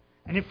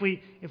 And if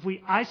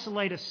we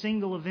isolate a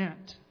single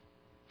event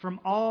from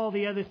all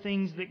the other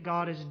things that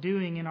God is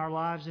doing in our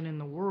lives and in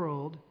the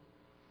world,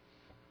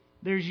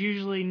 there's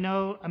usually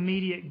no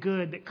immediate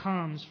good that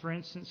comes, for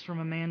instance, from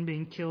a man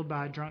being killed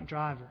by a drunk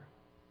driver.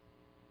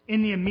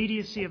 In the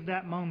immediacy of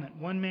that moment,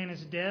 one man is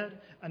dead,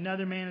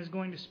 another man is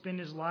going to spend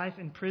his life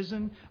in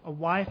prison, a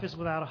wife is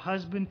without a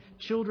husband,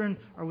 children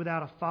are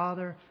without a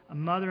father, a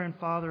mother and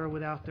father are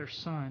without their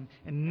son.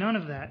 And none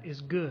of that is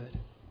good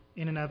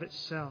in and of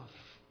itself.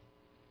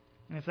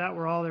 And if that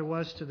were all there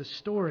was to the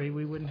story,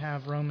 we wouldn't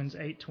have Romans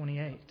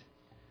 8:28.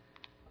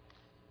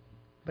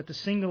 But the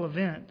single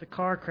event, the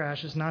car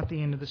crash, is not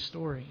the end of the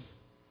story.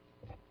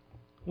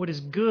 What is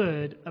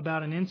good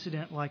about an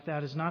incident like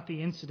that is not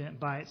the incident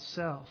by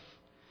itself,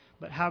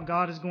 but how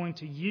God is going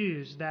to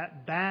use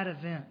that bad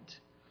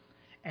event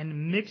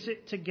and mix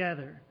it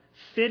together,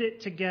 fit it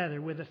together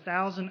with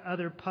 1,000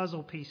 other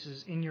puzzle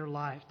pieces in your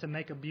life to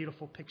make a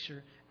beautiful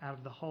picture out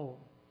of the whole.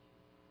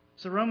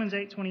 So Romans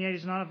 8:28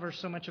 is not a verse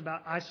so much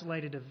about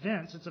isolated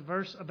events. It's a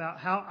verse about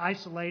how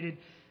isolated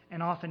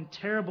and often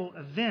terrible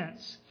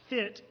events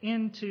fit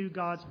into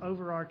God's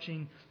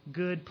overarching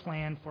good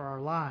plan for our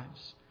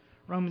lives.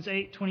 Romans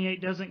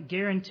 8:28 doesn't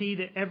guarantee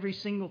that every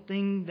single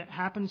thing that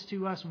happens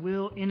to us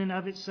will in and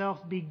of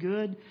itself be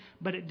good,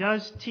 but it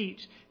does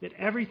teach that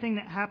everything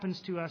that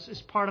happens to us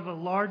is part of a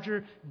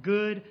larger,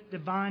 good,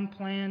 divine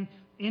plan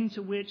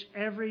into which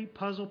every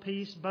puzzle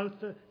piece, both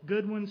the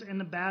good ones and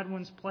the bad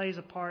ones, plays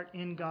a part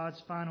in God's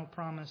final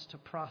promise to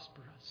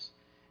prosper us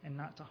and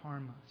not to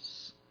harm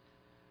us.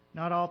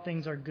 Not all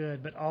things are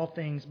good, but all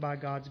things by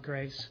God's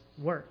grace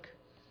work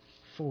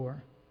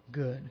for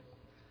good.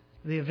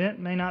 The event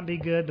may not be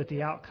good, but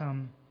the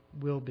outcome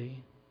will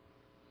be.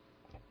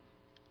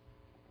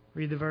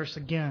 Read the verse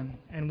again.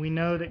 And we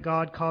know that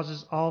God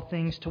causes all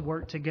things to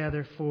work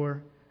together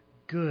for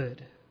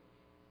good.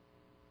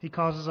 He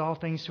causes all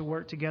things to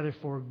work together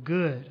for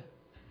good.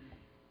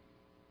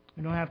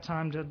 We don't have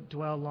time to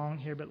dwell long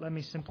here, but let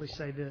me simply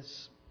say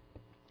this.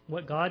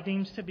 What God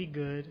deems to be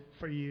good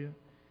for you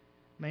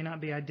may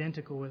not be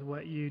identical with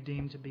what you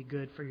deem to be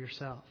good for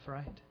yourself,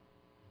 right?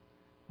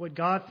 What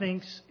God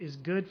thinks is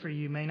good for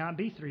you may not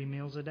be 3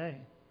 meals a day.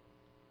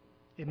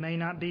 It may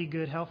not be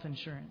good health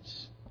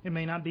insurance. It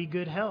may not be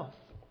good health.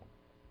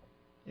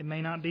 It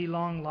may not be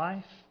long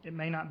life. It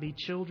may not be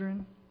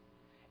children.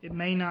 It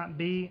may not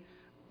be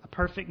a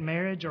perfect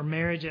marriage or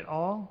marriage at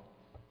all.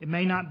 It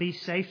may not be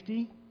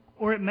safety.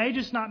 Or it may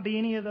just not be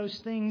any of those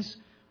things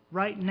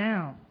right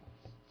now.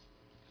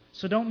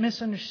 So don't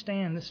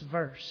misunderstand this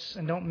verse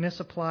and don't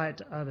misapply it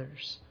to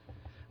others.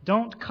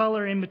 Don't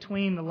color in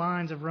between the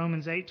lines of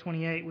Romans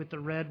 8:28 with the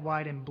red,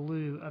 white, and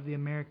blue of the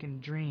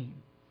American dream.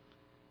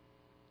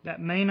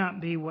 That may not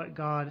be what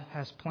God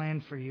has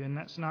planned for you, and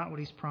that's not what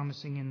He's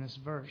promising in this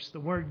verse. The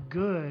word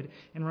good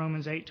in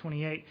Romans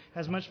 8:28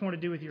 has much more to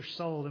do with your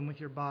soul than with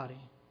your body.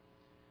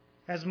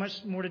 It has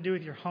much more to do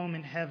with your home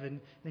in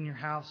heaven than your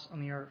house on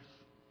the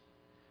earth.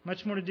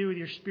 Much more to do with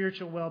your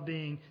spiritual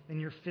well-being than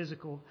your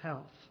physical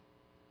health.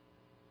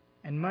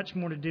 And much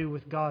more to do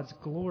with God's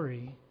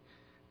glory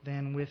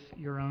than with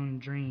your own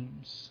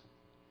dreams.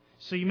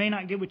 So you may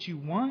not get what you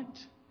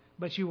want,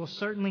 but you will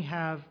certainly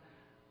have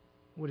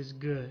what is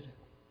good.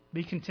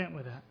 Be content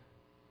with that.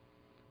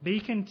 Be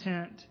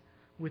content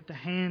with the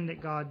hand that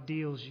God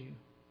deals you.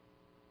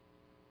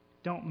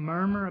 Don't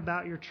murmur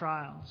about your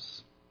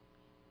trials.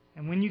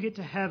 And when you get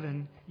to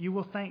heaven, you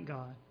will thank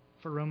God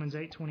for Romans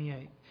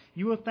 8:28.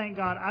 You will thank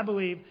God, I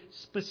believe,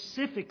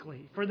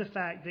 specifically for the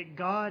fact that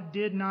God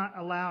did not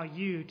allow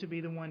you to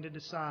be the one to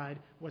decide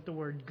what the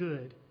word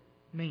good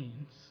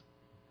means.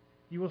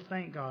 You will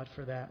thank God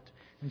for that,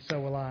 and so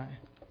will I.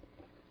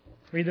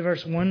 Read the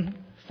verse one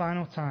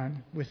final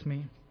time with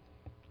me.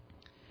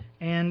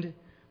 And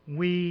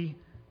we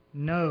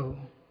know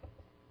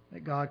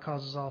that God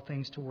causes all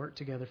things to work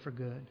together for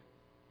good.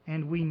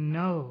 And we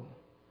know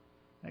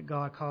that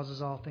God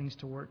causes all things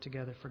to work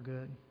together for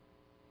good.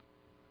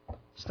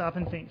 Stop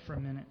and think for a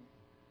minute.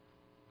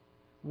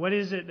 What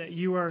is it that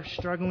you are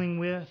struggling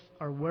with,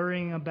 or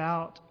worrying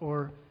about,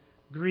 or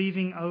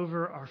grieving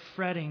over, or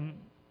fretting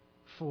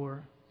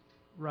for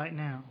right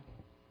now?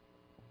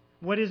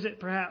 What is it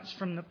perhaps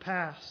from the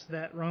past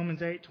that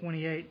Romans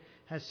 8:28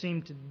 has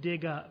seemed to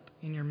dig up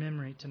in your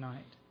memory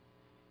tonight?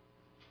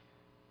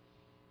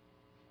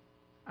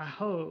 I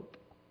hope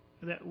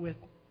that with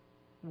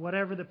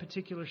whatever the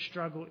particular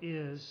struggle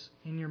is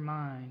in your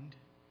mind,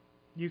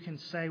 you can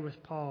say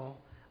with Paul,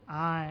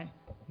 I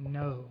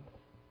know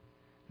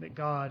that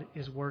God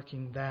is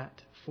working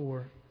that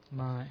for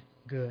my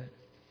good.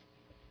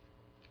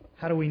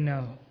 How do we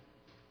know?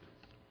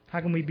 How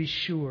can we be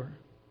sure?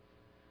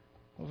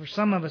 Well, for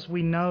some of us,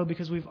 we know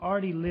because we've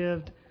already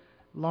lived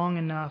long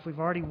enough. We've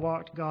already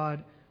walked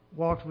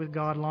with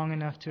God long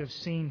enough to have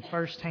seen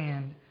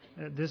firsthand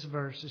that this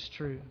verse is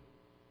true.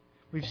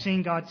 We've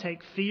seen God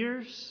take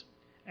fears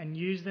and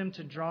use them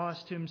to draw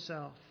us to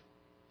Himself.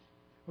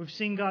 We've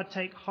seen God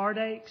take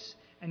heartaches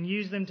and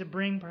use them to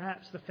bring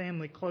perhaps the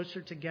family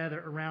closer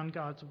together around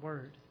God's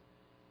Word.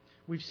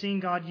 We've seen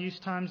God use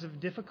times of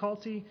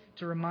difficulty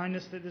to remind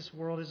us that this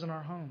world isn't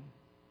our home.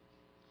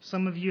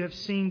 Some of you have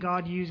seen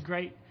God use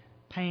great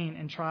pain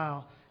and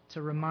trial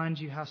to remind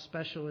you how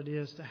special it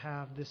is to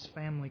have this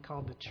family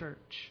called the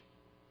church.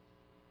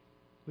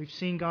 We've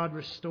seen God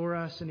restore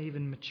us and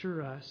even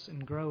mature us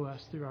and grow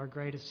us through our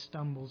greatest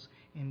stumbles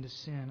into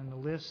sin. And the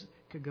list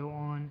could go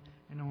on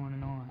and on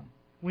and on.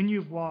 When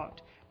you've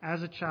walked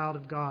as a child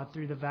of God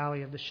through the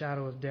valley of the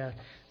shadow of death,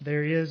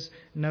 there is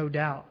no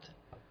doubt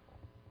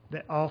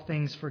that all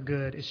things for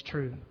good is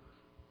true.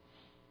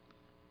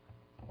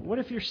 What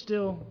if you're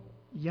still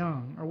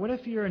young? Or what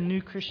if you're a new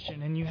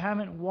Christian and you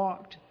haven't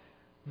walked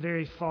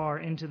very far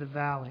into the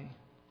valley?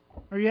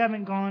 Or you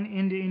haven't gone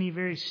into any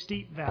very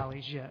steep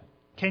valleys yet?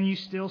 Can you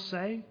still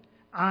say,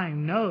 I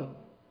know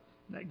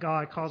that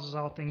God causes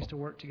all things to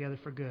work together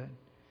for good?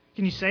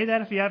 Can you say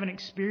that if you haven't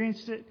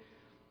experienced it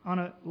on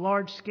a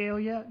large scale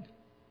yet?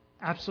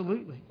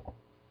 Absolutely.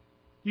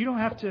 You don't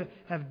have to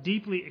have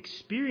deeply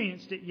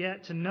experienced it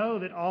yet to know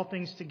that all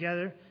things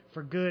together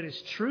for good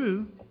is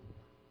true.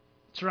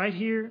 It's right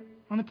here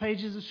on the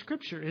pages of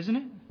Scripture, isn't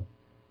it?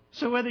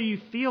 So whether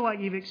you feel like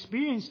you've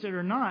experienced it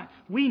or not,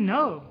 we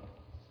know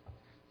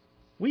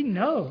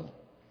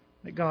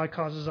that God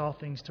causes all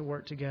things to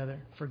work together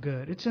for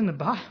good. It's in the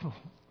Bible.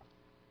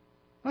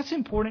 That's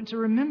important to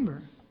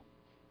remember.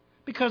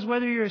 Because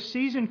whether you're a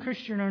seasoned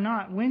Christian or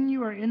not, when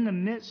you are in the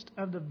midst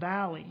of the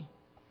valley,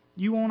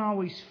 you won't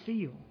always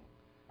feel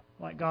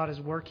like God is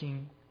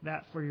working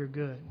that for your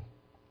good.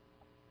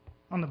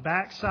 On the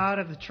backside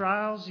of the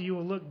trials, you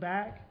will look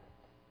back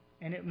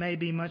and it may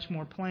be much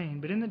more plain.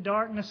 But in the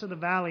darkness of the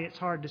valley, it's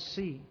hard to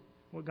see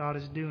what God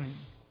is doing.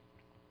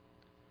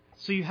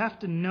 So you have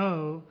to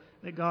know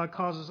that God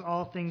causes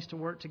all things to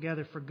work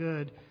together for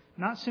good,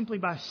 not simply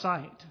by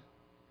sight,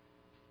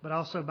 but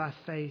also by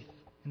faith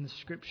in the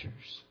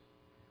Scriptures.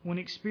 When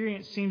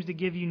experience seems to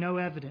give you no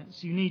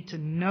evidence, you need to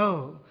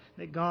know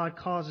that God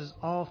causes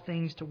all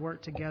things to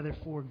work together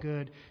for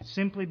good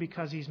simply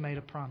because He's made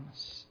a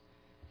promise.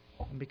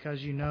 And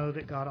because you know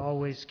that God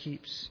always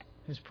keeps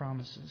His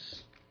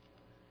promises.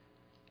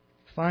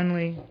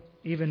 Finally,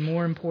 even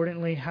more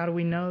importantly, how do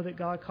we know that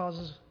God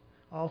causes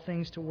all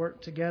things to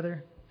work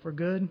together for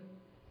good?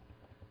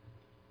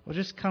 Well,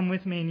 just come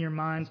with me in your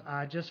mind's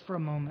eye just for a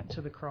moment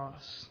to the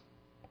cross.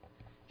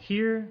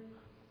 Here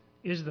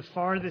is the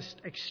farthest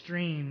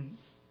extreme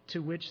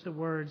to which the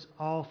words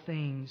all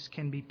things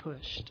can be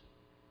pushed.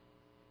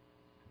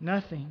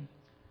 Nothing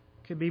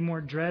could be more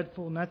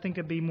dreadful, nothing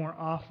could be more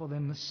awful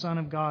than the Son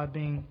of God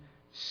being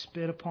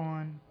spit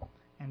upon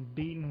and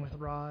beaten with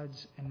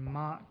rods and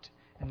mocked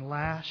and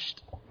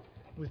lashed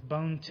with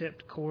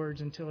bone-tipped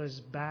cords until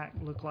His back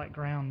looked like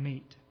ground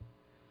meat.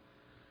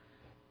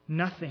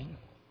 Nothing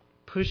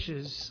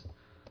pushes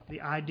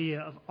the idea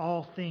of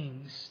all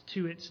things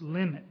to its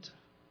limit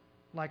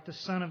like the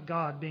Son of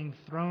God being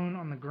thrown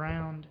on the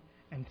ground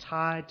and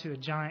tied to a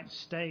giant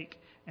stake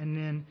and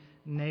then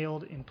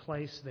nailed in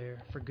place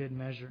there for good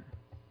measure.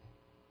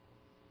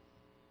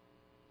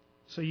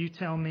 So you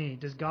tell me,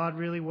 does God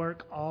really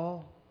work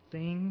all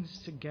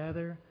things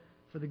together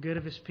for the good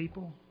of His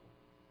people?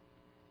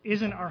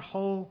 Isn't our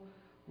whole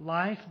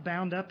life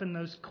bound up in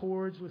those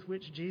cords with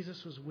which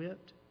Jesus was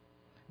whipped?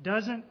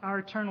 Doesn't our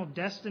eternal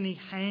destiny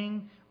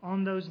hang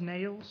on those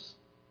nails?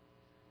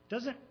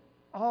 Doesn't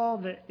all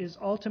that is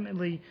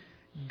ultimately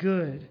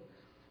good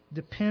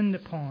depend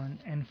upon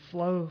and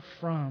flow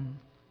from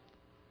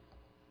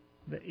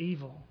the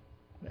evil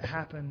that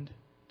happened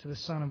to the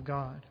Son of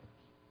God?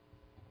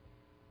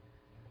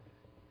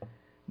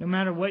 No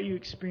matter what you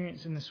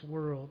experience in this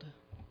world,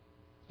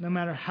 no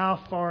matter how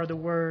far the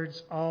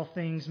words all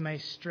things may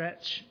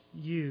stretch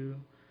you,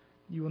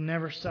 you will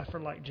never suffer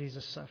like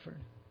Jesus suffered.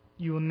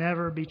 You will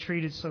never be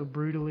treated so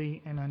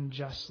brutally and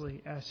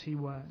unjustly as He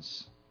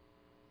was.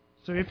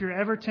 So if you're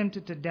ever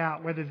tempted to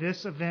doubt whether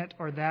this event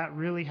or that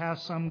really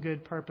has some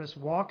good purpose,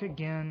 walk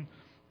again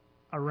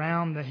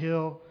around the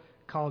hill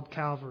called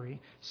Calvary.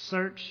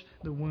 Search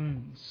the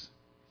wounds.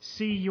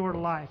 See your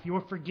life,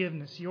 your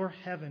forgiveness, your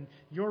heaven,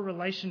 your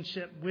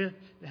relationship with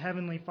the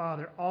Heavenly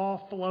Father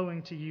all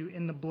flowing to you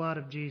in the blood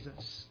of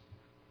Jesus.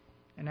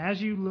 And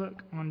as you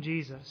look on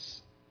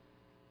Jesus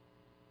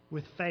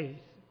with faith,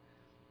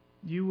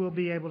 you will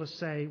be able to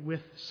say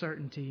with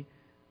certainty,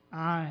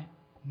 I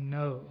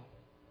know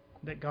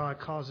that God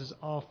causes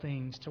all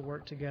things to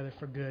work together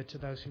for good to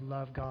those who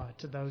love God,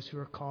 to those who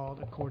are called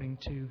according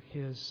to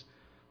His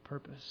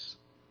purpose.